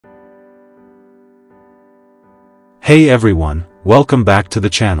Hey everyone, welcome back to the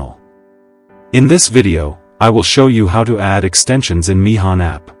channel. In this video, I will show you how to add extensions in Mihon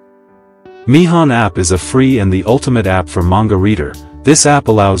app. Mihon app is a free and the ultimate app for manga reader. This app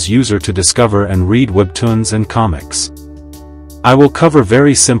allows user to discover and read webtoons and comics. I will cover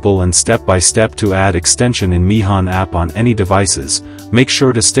very simple and step-by-step to add extension in Mihon app on any devices. Make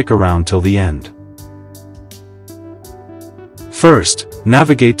sure to stick around till the end. First,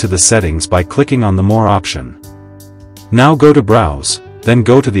 navigate to the settings by clicking on the More option. Now go to Browse, then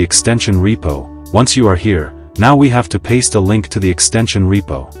go to the extension repo. Once you are here, now we have to paste a link to the extension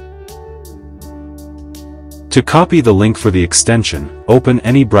repo. To copy the link for the extension, open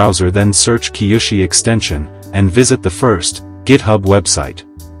any browser, then search Kyushi extension, and visit the first GitHub website.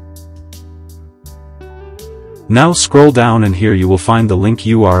 Now scroll down and here you will find the link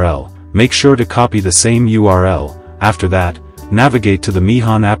URL. Make sure to copy the same URL. After that, navigate to the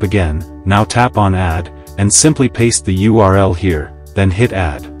Mihon app again. Now tap on Add, and simply paste the URL here, then hit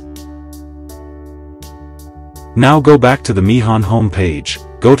Add. Now go back to the Mihon home page,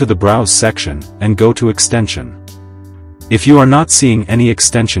 go to the Browse section, and go to Extension. If you are not seeing any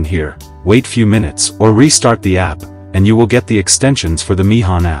extension here, wait few minutes or restart the app, and you will get the extensions for the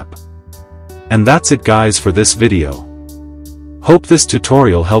Mihon app. And that's it guys for this video. Hope this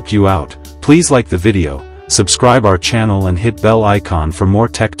tutorial helped you out. Please like the video, subscribe our channel and hit bell icon for more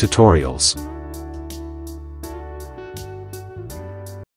tech tutorials.